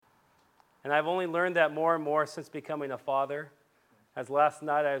And I've only learned that more and more since becoming a father. As last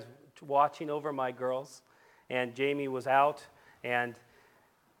night I was watching over my girls, and Jamie was out, and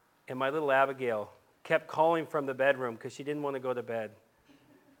my little Abigail kept calling from the bedroom because she didn't want to go to bed.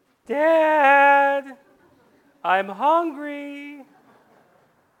 Dad, I'm hungry.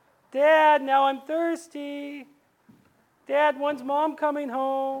 Dad, now I'm thirsty. Dad, when's Mom coming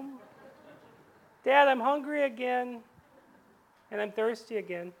home? Dad, I'm hungry again, and I'm thirsty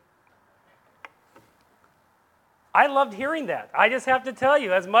again. I loved hearing that. I just have to tell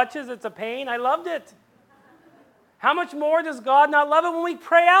you, as much as it's a pain, I loved it. How much more does God not love it when we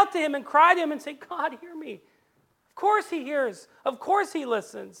pray out to Him and cry to Him and say, God, hear me. Of course He hears. Of course He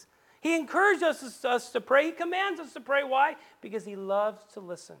listens. He encouraged us to pray. He commands us to pray. Why? Because He loves to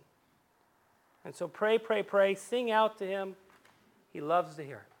listen. And so pray, pray, pray. Sing out to Him. He loves to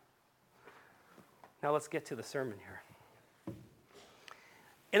hear. Now let's get to the sermon here.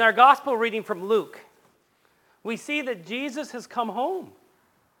 In our gospel reading from Luke, we see that Jesus has come home.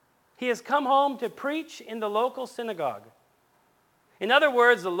 He has come home to preach in the local synagogue. In other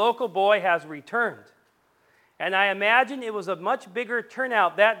words, the local boy has returned. And I imagine it was a much bigger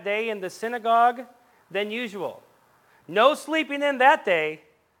turnout that day in the synagogue than usual. No sleeping in that day.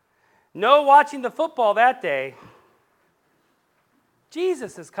 No watching the football that day.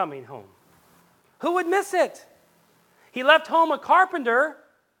 Jesus is coming home. Who would miss it? He left home a carpenter.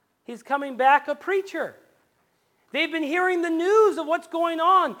 He's coming back a preacher. They've been hearing the news of what's going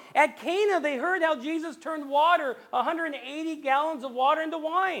on. At Cana, they heard how Jesus turned water, 180 gallons of water, into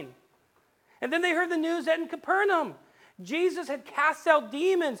wine. And then they heard the news that in Capernaum, Jesus had cast out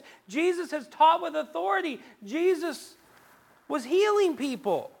demons. Jesus has taught with authority. Jesus was healing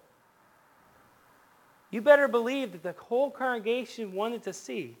people. You better believe that the whole congregation wanted to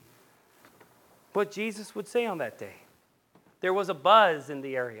see what Jesus would say on that day. There was a buzz in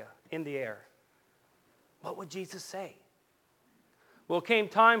the air. What would Jesus say? Well, it came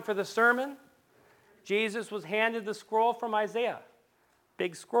time for the sermon. Jesus was handed the scroll from Isaiah.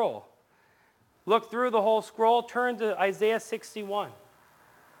 Big scroll. Look through the whole scroll, turn to Isaiah 61.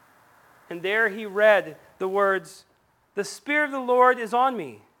 And there he read the words, "The Spirit of the Lord is on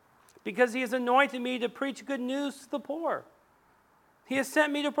me, because He has anointed me to preach good news to the poor. He has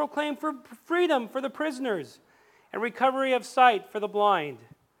sent me to proclaim for freedom for the prisoners and recovery of sight for the blind,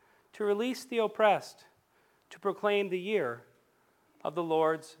 to release the oppressed, to proclaim the year of the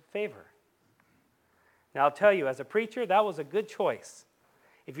Lord's favor." Now, I'll tell you, as a preacher, that was a good choice.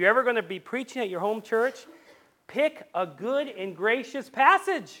 If you're ever going to be preaching at your home church, pick a good and gracious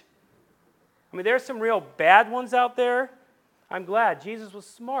passage. I mean, there's some real bad ones out there. I'm glad Jesus was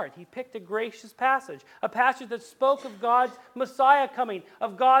smart. He picked a gracious passage, a passage that spoke of God's Messiah coming,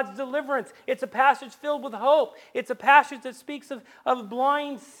 of God's deliverance. It's a passage filled with hope. It's a passage that speaks of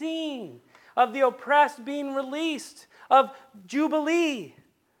blind seeing, of the oppressed being released, of Jubilee.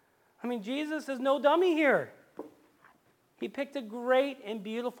 I mean, Jesus is no dummy here. He picked a great and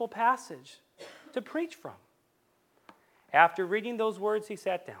beautiful passage to preach from. After reading those words, he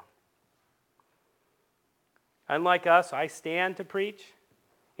sat down. Unlike us, I stand to preach.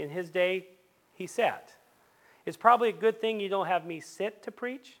 In his day, he sat. It's probably a good thing you don't have me sit to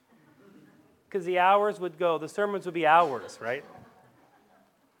preach, because the hours would go, the sermons would be hours, right?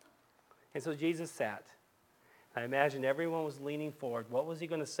 And so Jesus sat. I imagine everyone was leaning forward. What was he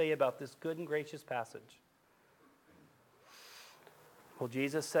going to say about this good and gracious passage? Well,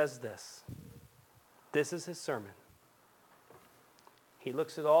 Jesus says this. This is his sermon. He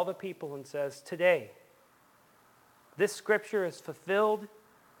looks at all the people and says, "Today, this scripture is fulfilled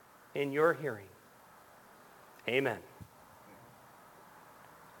in your hearing." Amen.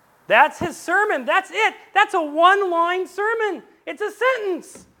 That's his sermon. That's it. That's a one-line sermon. It's a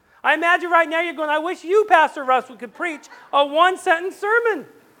sentence. I imagine right now you're going, I wish you, Pastor Russell, could preach a one-sentence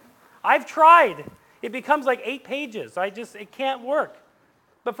sermon. I've tried. It becomes like 8 pages. It can't work.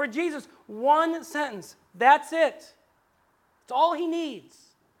 But for Jesus, one sentence. That's it. It's all he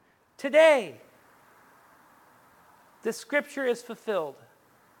needs. Today, the scripture is fulfilled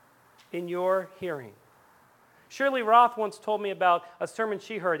in your hearing. Shirley Roth once told me about a sermon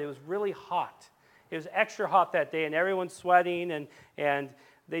she heard. It was really hot. It was extra hot that day, and everyone's sweating, and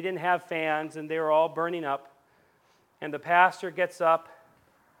they didn't have fans, and they were all burning up. And the pastor gets up.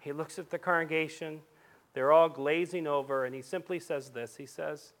 He looks at the congregation. They're all glazing over, and he simply says this. He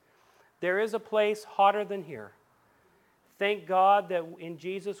says, "There is a place hotter than here. Thank God that in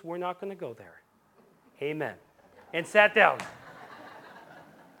Jesus we're not going to go there. Amen." And sat down.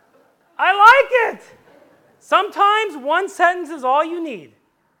 I like it. Sometimes one sentence is all you need.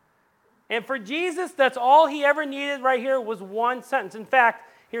 And for Jesus, that's all he ever needed right here was one sentence. In fact,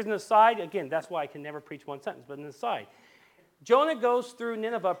 Here's an aside. Again, that's why I can never preach one sentence, but an aside. Jonah goes through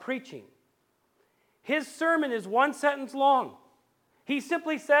Nineveh preaching. His sermon is one sentence long. He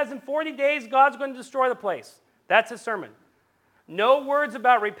simply says in 40 days, God's going to destroy the place. That's his sermon. No words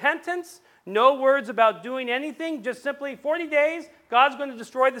about repentance, no words about doing anything, just simply 40 days, God's going to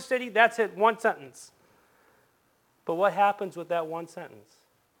destroy the city. That's it, one sentence. But what happens with that one sentence?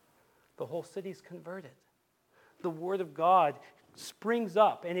 The whole city's converted. The Word of God springs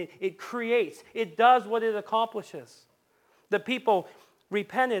up and it creates, it does what it accomplishes. The people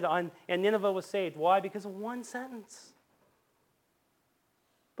repented and Nineveh was saved. Why? Because of one sentence.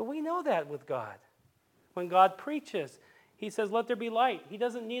 But we know that with God. When God preaches, he says, let there be light. He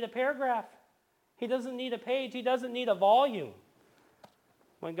doesn't need a paragraph. He doesn't need a page. He doesn't need a volume.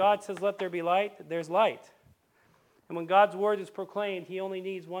 When God says, let there be light, there's light. And when God's word is proclaimed, he only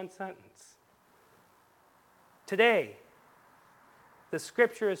needs one sentence. Today, the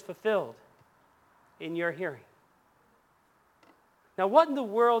scripture is fulfilled in your hearing. Now, what in the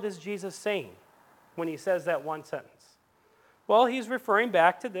world is Jesus saying when he says that one sentence? Well, he's referring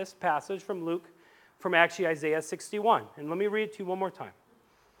back to this passage from Luke, from actually Isaiah 61. And let me read it to you one more time.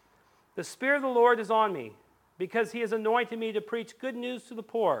 The Spirit of the Lord is on me, because he has anointed me to preach good news to the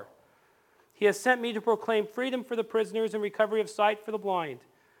poor. He has sent me to proclaim freedom for the prisoners and recovery of sight for the blind,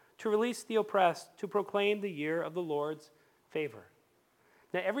 to release the oppressed, to proclaim the year of the Lord's favor.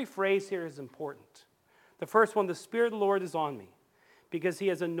 Now, every phrase here is important. The first one, the Spirit of the Lord is on me, because he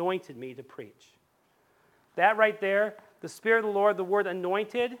has anointed me to preach. That right there, the Spirit of the Lord, the word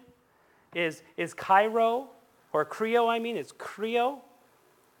anointed is Cairo, or Creo, I mean, it's Creo.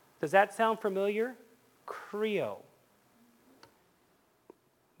 Does that sound familiar? Creo.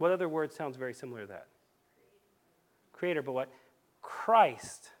 What other word sounds very similar to that? Creator, but what?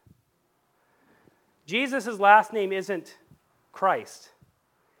 Christ. Jesus' last name isn't Christ.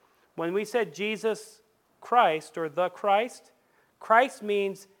 When we said Jesus Christ or the Christ, Christ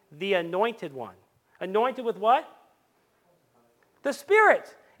means the anointed one. Anointed with what? The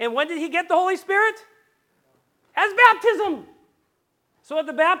Spirit. And when did he get the Holy Spirit? As baptism. So at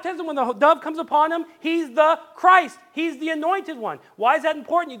the baptism, when the dove comes upon him, he's the Christ. He's the anointed one. Why is that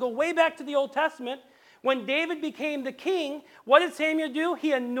important? You go way back to the Old Testament. When David became the king, what did Samuel do?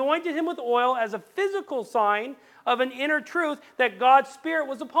 He anointed him with oil as a physical sign of an inner truth that God's Spirit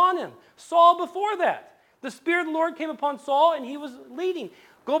was upon him. Saul before that, the Spirit of the Lord came upon Saul and he was leading.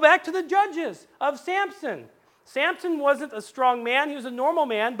 Go back to the judges of Samson. Samson wasn't a strong man. He was a normal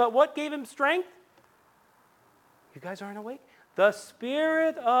man. But what gave him strength? You guys aren't awake? The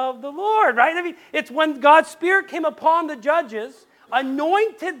Spirit of the Lord, right? I mean, it's when God's Spirit came upon the judges,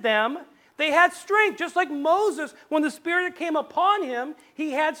 anointed them, they had strength. Just like Moses, when the Spirit came upon him,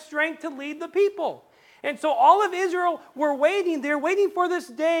 he had strength to lead the people. And so all of Israel were waiting. They're waiting for this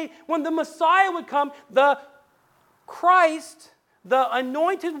day when the Messiah would come, the Christ, the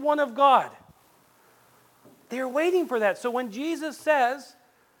anointed one of God. They're waiting for that. So when Jesus says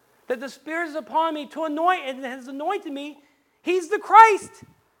that the Spirit is upon me to anoint and has anointed me, he's the Christ.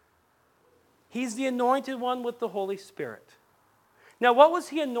 He's the anointed one with the Holy Spirit. Now, what was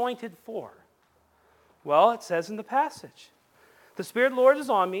he anointed for? Well, it says in the passage, the Spirit of the Lord is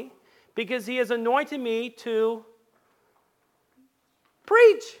on me because he has anointed me to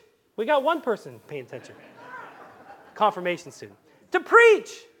preach. We got one person paying attention. Confirmation student. To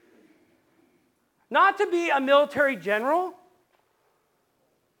preach. Not to be a military general.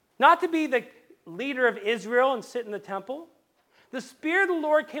 Not to be the leader of Israel and sit in the temple. The Spirit of the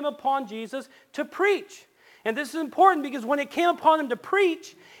Lord came upon Jesus to preach. And this is important because when it came upon him to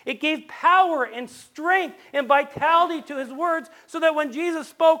preach, it gave power and strength and vitality to his words so that when Jesus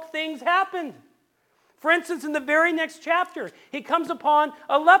spoke, things happened. For instance, in the very next chapter, he comes upon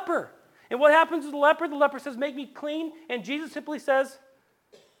a leper. And what happens to the leper? The leper says, make me clean. And Jesus simply says,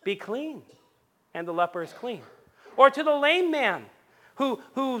 be clean. And the leper is clean. Or to the lame man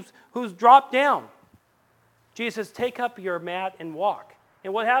who's dropped down. Jesus says, take up your mat and walk.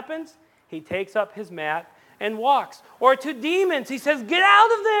 And what happens? He takes up his mat and walks. Or to demons, he says, get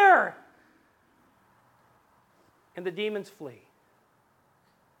out of there. And the demons flee.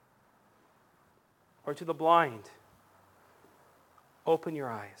 Or to the blind, open your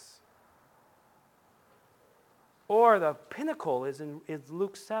eyes. Or the pinnacle is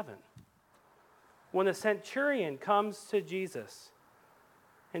Luke 7. When the centurion comes to Jesus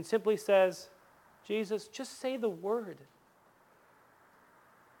and simply says, Jesus, just say the word,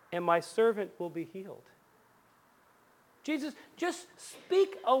 and my servant will be healed. Jesus, just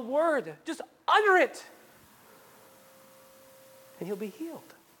speak a word. Just utter it, and he'll be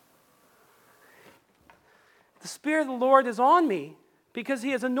healed. The Spirit of the Lord is on me Because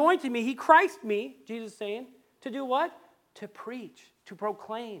he has anointed me, he Christ me, Jesus saying, to do what? To preach, to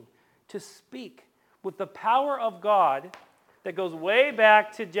proclaim, to speak with the power of God that goes way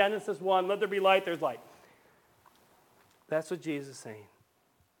back to Genesis 1, let there be light, there's light. That's what Jesus is saying.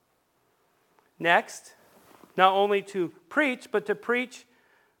 Next, not only to preach, but to preach,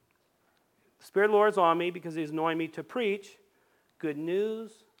 the Spirit of the Lord is on me because he's anointed me to preach good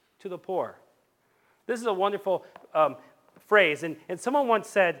news to the poor. This is a wonderful phrase. And someone once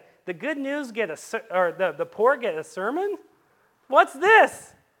said, the good news the poor get a sermon? What's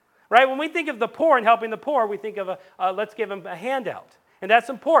this? Right? When we think of the poor and helping the poor, we think of let's give them a handout. And that's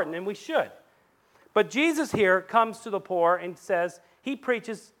important, and we should. But Jesus here comes to the poor and says he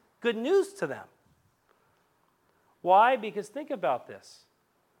preaches good news to them. Why? Because think about this.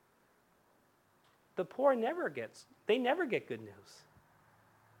 The poor never get good news.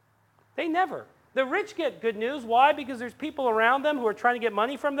 They never. The rich get good news. Why? Because there's people around them who are trying to get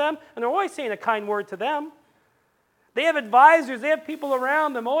money from them, and they're always saying a kind word to them. They have advisors. They have people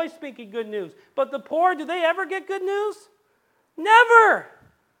around them always speaking good news. But the poor, do they ever get good news? Never.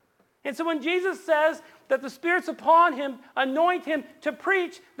 And so when Jesus says that the Spirit's upon him, anoint him to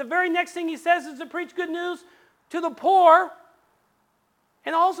preach, the very next thing he says is to preach good news to the poor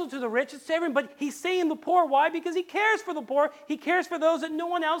and also to the rich. It's to everyone. But he's saying the poor. Why? Because he cares for the poor. He cares for those that no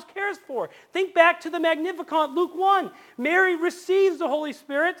one else cares for. Think back to the Magnificat, Luke 1. Mary receives the Holy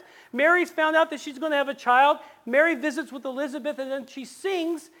Spirit. Mary's found out that she's going to have a child. Mary visits with Elizabeth, and then she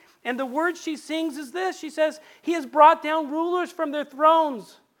sings. And the word she sings is this. She says, he has brought down rulers from their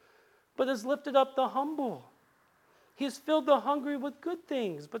thrones, but has lifted up the humble. He has filled the hungry with good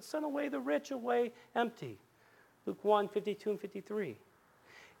things, but sent away the rich away empty. Luke 1, 52 and 53.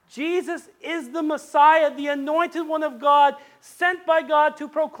 Jesus is the Messiah, the anointed one of God, sent by God to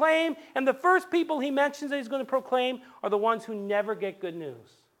proclaim. And the first people he mentions that he's going to proclaim are the ones who never get good news.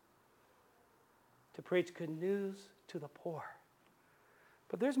 To preach good news to the poor.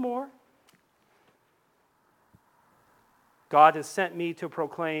 But there's more. God has sent me to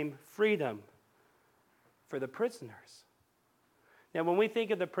proclaim freedom for the prisoners. Now, when we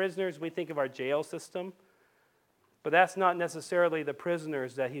think of the prisoners, we think of our jail system. But that's not necessarily the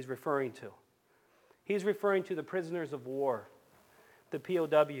prisoners that he's referring to. He's referring to the prisoners of war, the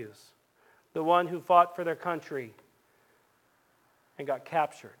POWs, the one who fought for their country and got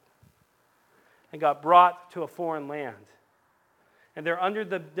captured and got brought to a foreign land. And they're under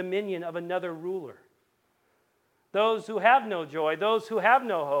the dominion of another ruler. Those who have no joy, those who have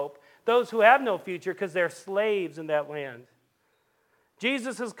no hope, those who have no future because they're slaves in that land.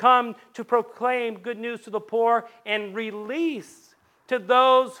 Jesus has come to proclaim good news to the poor and release to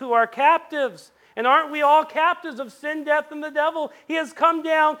those who are captives. And aren't we all captives of sin, death, and the devil? He has come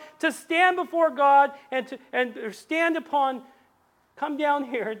down to stand before God come down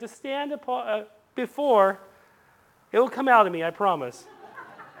here to stand before. It will come out of me, I promise.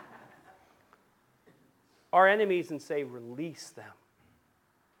 Our enemies and say, release them.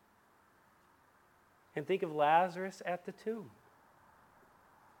 And think of Lazarus at the tomb.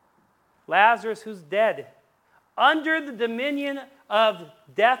 Lazarus, who's dead, under the dominion of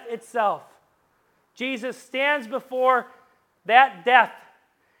death itself. Jesus stands before that death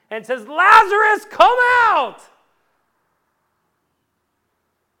and says, Lazarus, come out!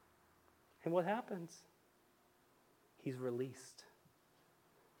 And what happens? He's released.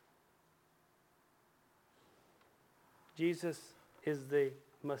 Jesus is the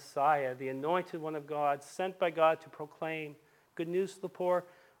Messiah, the anointed one of God, sent by God to proclaim good news to the poor,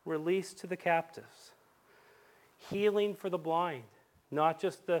 release to the captives, healing for the blind, not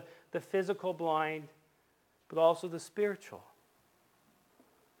just the physical blind, but also the spiritual.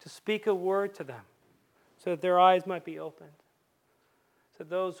 To speak a word to them so that their eyes might be opened. So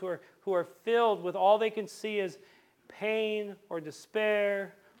those who are filled with all they can see is pain or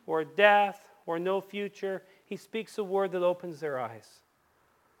despair or death or no future, he speaks a word that opens their eyes,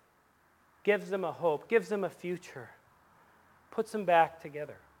 gives them a hope, gives them a future, puts them back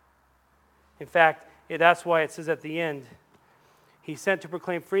together. In fact, that's why it says at the end, he's sent to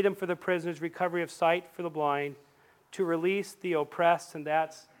proclaim freedom for the prisoners, recovery of sight for the blind, to release the oppressed, and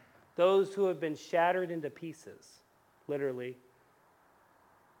that's those who have been shattered into pieces, literally,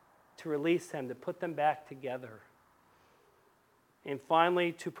 to release them, to put them back together. And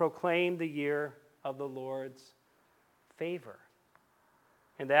finally, to proclaim the year of the Lord's favor.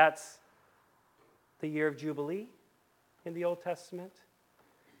 And that's the year of Jubilee in the Old Testament.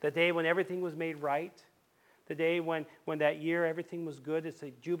 The day when everything was made right. The day when that year everything was good. It's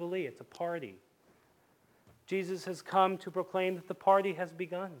a Jubilee. It's a party. Jesus has come to proclaim that the party has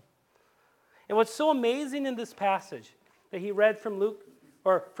begun. And what's so amazing in this passage that he read from Luke,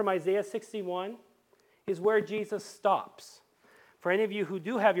 or from Isaiah 61, is where Jesus stops. For any of you who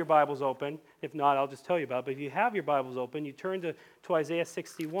do have your Bibles open, if not, I'll just tell you about it, but if you have your Bibles open, you turn to Isaiah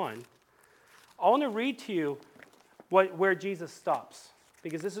 61. I want to read to you where Jesus stops,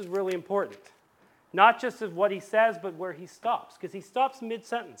 because this is really important. Not just of what he says, but where he stops, because he stops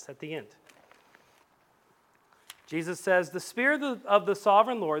mid-sentence at the end. Jesus says, "The Spirit of the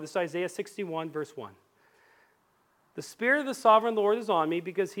Sovereign Lord," this is Isaiah 61, verse 1. "The Spirit of the Sovereign Lord is on me,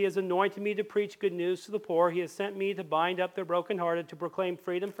 because he has anointed me to preach good news to the poor. He has sent me to bind up the brokenhearted, to proclaim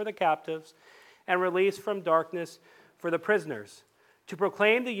freedom for the captives, and release from darkness for the prisoners, to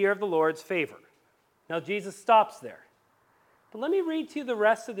proclaim the year of the Lord's favor." Now, Jesus stops there. But let me read to you the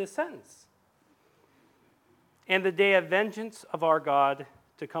rest of this sentence. "And the day of vengeance of our God,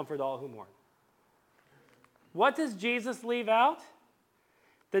 to comfort all who mourn." What does Jesus leave out?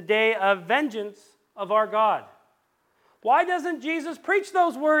 The day of vengeance of our God. Why doesn't Jesus preach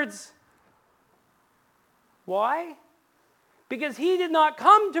those words? Why? Because he did not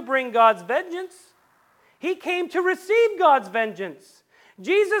come to bring God's vengeance. He came to receive God's vengeance.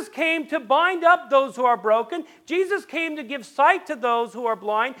 Jesus came to bind up those who are broken. Jesus came to give sight to those who are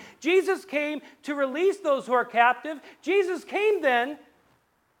blind. Jesus came to release those who are captive. Jesus came then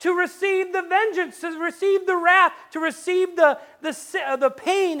to receive the vengeance, to receive the wrath, to receive the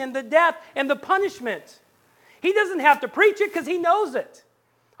pain and the death and the punishment. He doesn't have to preach it because he knows it.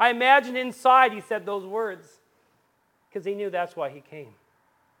 I imagine inside he said those words because he knew that's why he came,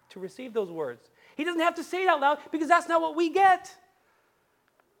 to receive those words. He doesn't have to say it out loud because that's not what we get.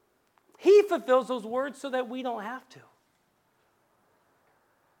 He fulfills those words so that we don't have to.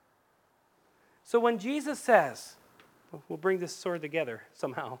 So when Jesus says, we'll bring this sort of together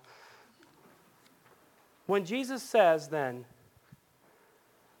somehow. When Jesus says then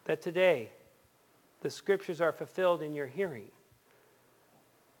that today the scriptures are fulfilled in your hearing,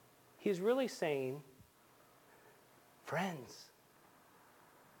 he's really saying, friends,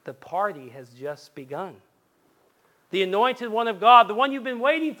 the party has just begun. The anointed one of God, the one you've been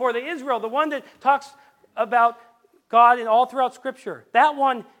waiting for, the Israel, the one that talks about God in all throughout Scripture, that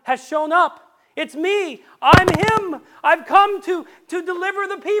one has shown up. It's me. I'm him. I've come to deliver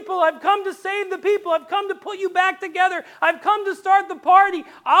the people. I've come to save the people. I've come to put you back together. I've come to start the party.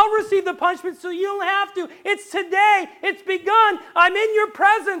 I'll receive the punishment so you don't have to. It's today. It's begun. I'm in your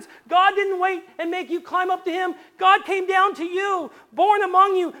presence. God didn't wait and make you climb up to him. God came down to you, born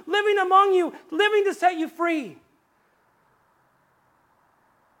among you, living to set you free.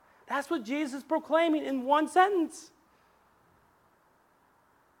 That's what Jesus is proclaiming in one sentence.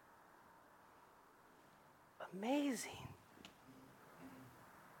 Amazing.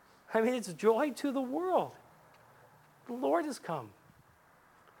 I mean, it's joy to the world. The Lord has come.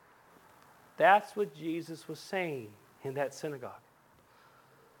 That's what Jesus was saying in that synagogue.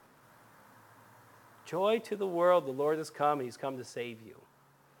 Joy to the world, the Lord has come, and he's come to save you.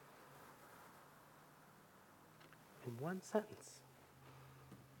 In one sentence.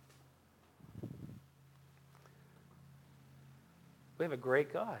 We have a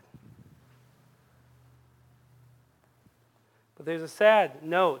great God. But there's a sad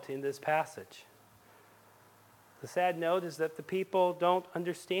note in this passage. The sad note is that the people don't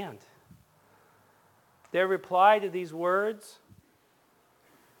understand. Their reply to these words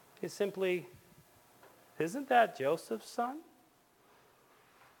is simply, "Isn't that Joseph's son?"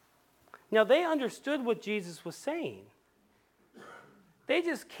 Now, they understood what Jesus was saying. They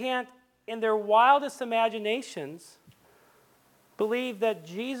just can't, in their wildest imaginations, believe that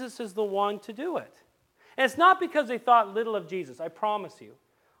Jesus is the one to do it. And it's not because they thought little of Jesus, I promise you.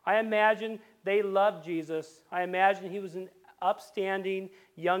 I imagine they loved Jesus. I imagine he was an upstanding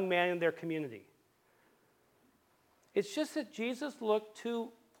young man in their community. It's just that Jesus looked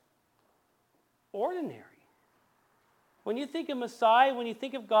too ordinary. When you think of Messiah, when you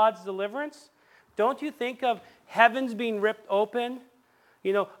think of God's deliverance, don't you think of heavens being ripped open?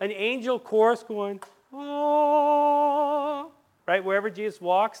 You know, an angel chorus going, "Oh," right? Wherever Jesus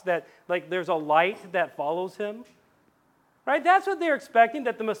walks, that like there's a light that follows him. Right? That's what they're expecting,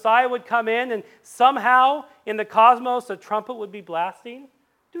 that the Messiah would come in and somehow in the cosmos a trumpet would be blasting.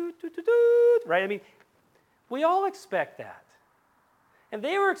 Doo, doo, doo, doo, right? I mean, we all expect that. And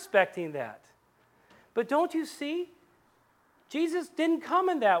they were expecting that. But don't you see? Jesus didn't come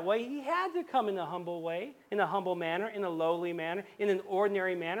in that way. He had to come in a humble way, in a humble manner, in a lowly manner, in an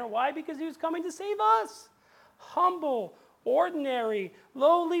ordinary manner. Why? Because he was coming to save us. Humble, ordinary,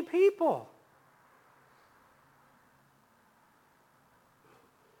 lowly people.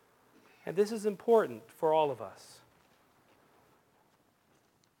 And this is important for all of us.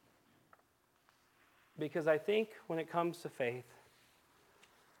 Because I think when it comes to faith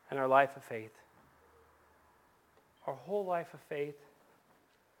and our life of faith, our whole life of faith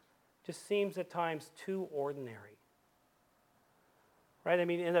just seems at times too ordinary. Right? I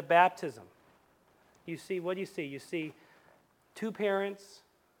mean, in a baptism, you see, what do you see? You see two parents,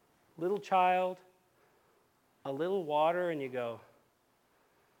 little child, a little water, and you go,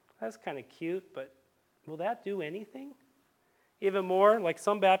 that's kind of cute, but will that do anything? Even more, like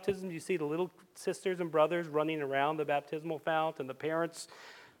some baptisms, you see the little sisters and brothers running around the baptismal fount, and the parents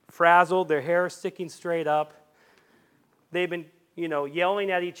frazzled, their hair sticking straight up. They've been,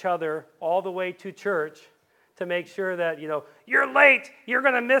 yelling at each other all the way to church to make sure that, you're late, we're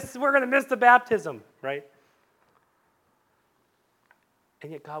going to miss the baptism, right?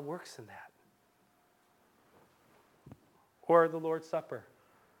 And yet God works in that. Or the Lord's Supper.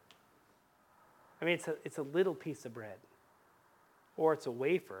 I mean, it's a little piece of bread. Or it's a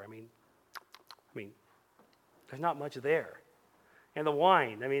wafer. I mean, there's not much there. And the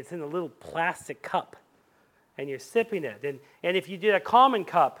wine, it's in a little plastic cup. And you're sipping it. And if you did a common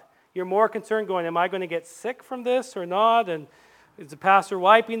cup, you're more concerned going, am I going to get sick from this or not? And is the pastor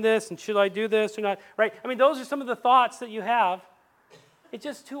wiping this? And should I do this or not? Right? Those are some of the thoughts that you have. It's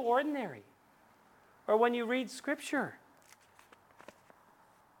just too ordinary. Or when you read Scripture,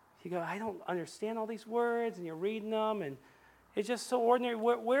 you go, I don't understand all these words, and you're reading them, and it's just so ordinary.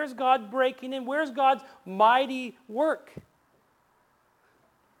 Where's God breaking in? Where's God's mighty work?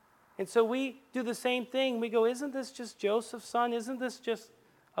 And so we do the same thing. We go, isn't this just Joseph's son? Isn't this just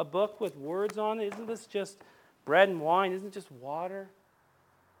a book with words on it? Isn't this just bread and wine? Isn't it just water?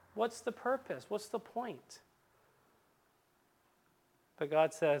 What's the purpose? What's the point? But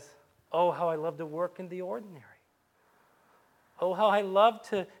God says, oh, how I love to work in the ordinary. Oh, how I love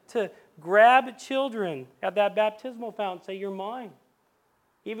to grab children at that baptismal fount and say, you're mine.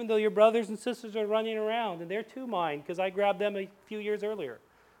 Even though your brothers and sisters are running around, and they're too mine because I grabbed them a few years earlier.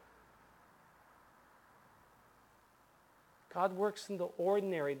 God works in the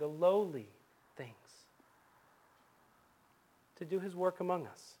ordinary, the lowly things to do his work among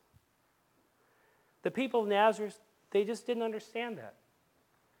us. The people of Nazareth, they just didn't understand that.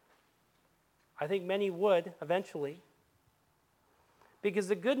 I think many would eventually. Because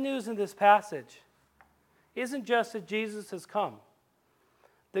the good news in this passage isn't just that Jesus has come.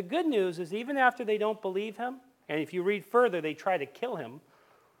 The good news is even after they don't believe him, and if you read further, they try to kill him,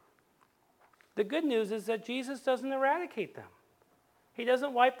 the good news is that Jesus doesn't eradicate them. He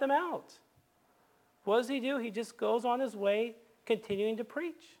doesn't wipe them out. What does he do? He just goes on his way continuing to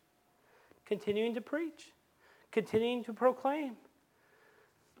preach, continuing to preach, continuing to proclaim,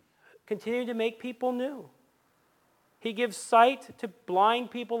 continuing to make people new. He gives sight to blind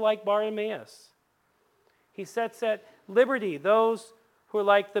people like Bartimaeus. He sets at liberty those who are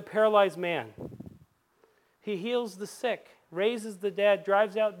like the paralyzed man. He heals the sick, raises the dead,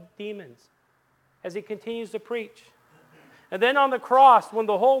 drives out demons as he continues to preach. And then on the cross, when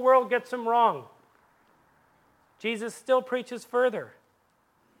the whole world gets him wrong, Jesus still preaches further.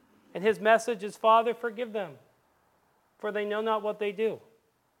 And his message is, Father, forgive them, for they know not what they do.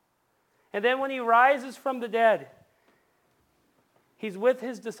 And then when he rises from the dead, he's with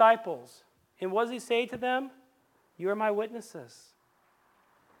his disciples. And what does he say to them? You are my witnesses.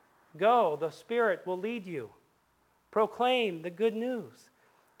 Go, the Spirit will lead you. Proclaim the good news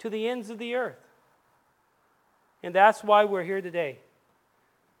to the ends of the earth. And that's why we're here today.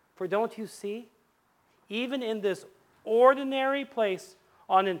 For don't you see, even in this ordinary place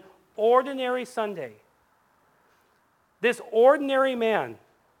on an ordinary Sunday, this ordinary man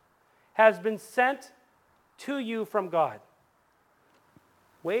has been sent to you from God.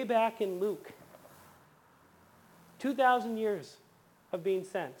 Way back in Luke, 2,000 years of being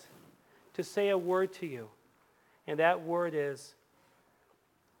sent to say a word to you. And that word is,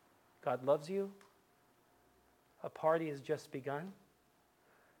 God loves you. A party has just begun.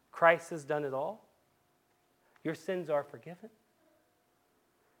 Christ has done it all. Your sins are forgiven.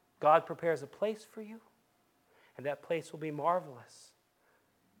 God prepares a place for you, and that place will be marvelous.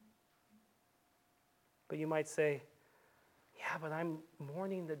 But you might say, yeah, but I'm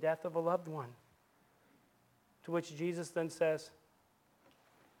mourning the death of a loved one. To which Jesus then says,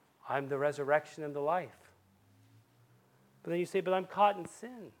 I'm the resurrection and the life. But then you say, but I'm caught in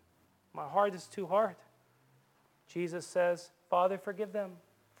sin. My heart is too hard. Jesus says, Father, forgive them,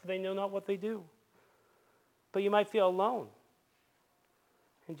 for they know not what they do. But you might feel alone.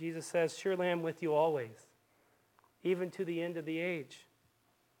 And Jesus says, surely I am with you always, even to the end of the age.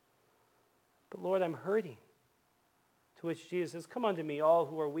 But Lord, I'm hurting. To which Jesus says, come unto me, all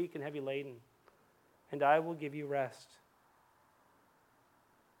who are weak and heavy laden, and I will give you rest.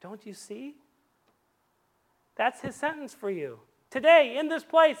 Don't you see? That's his sentence for you. Today, in this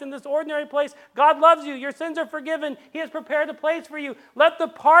place, in this ordinary place, God loves you. Your sins are forgiven. He has prepared a place for you. Let the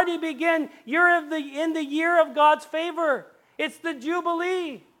party begin. You're in the year of God's favor. It's the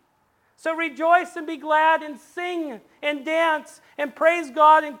Jubilee. So rejoice and be glad and sing and dance and praise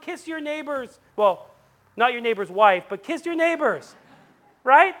God and kiss your neighbors. Well, not your neighbor's wife, but kiss your neighbors,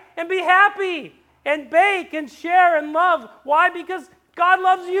 right? And be happy and bake and share and love. Why? Because God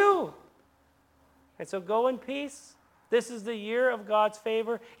loves you. And so go in peace. This is the year of God's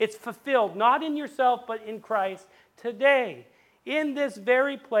favor. It's fulfilled, not in yourself, but in Christ. Today, in this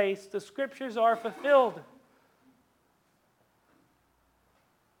very place, the scriptures are fulfilled.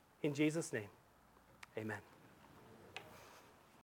 In Jesus' name, amen.